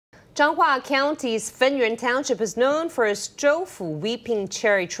Changhua County's Fenyuan Township is known for its Chou Fu weeping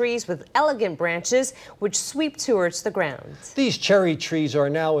cherry trees with elegant branches which sweep towards the ground. These cherry trees are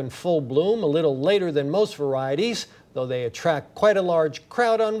now in full bloom, a little later than most varieties, though they attract quite a large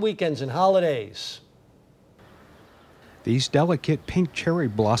crowd on weekends and holidays. These delicate pink cherry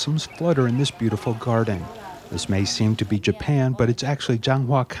blossoms flutter in this beautiful garden. This may seem to be Japan, but it's actually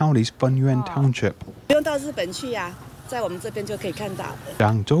Changhua County's Fenyuan Township.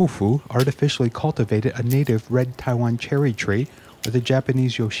 Chou Fu artificially cultivated a native red Taiwan cherry tree with a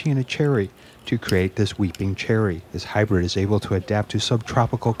Japanese Yoshino cherry to create this weeping cherry. This hybrid is able to adapt to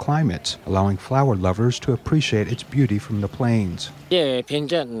subtropical climates, allowing flower lovers to appreciate its beauty from the plains.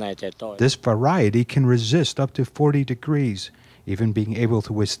 This variety can resist up to 40 degrees, even being able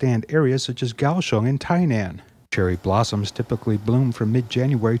to withstand areas such as Kaohsiung and Tainan. Cherry blossoms typically bloom from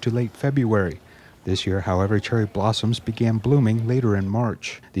mid-January to late February. This year, however, cherry blossoms began blooming later in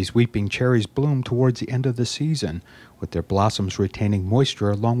March. These weeping cherries bloom towards the end of the season, with their blossoms retaining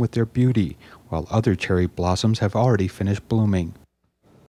moisture along with their beauty, while other cherry blossoms have already finished blooming.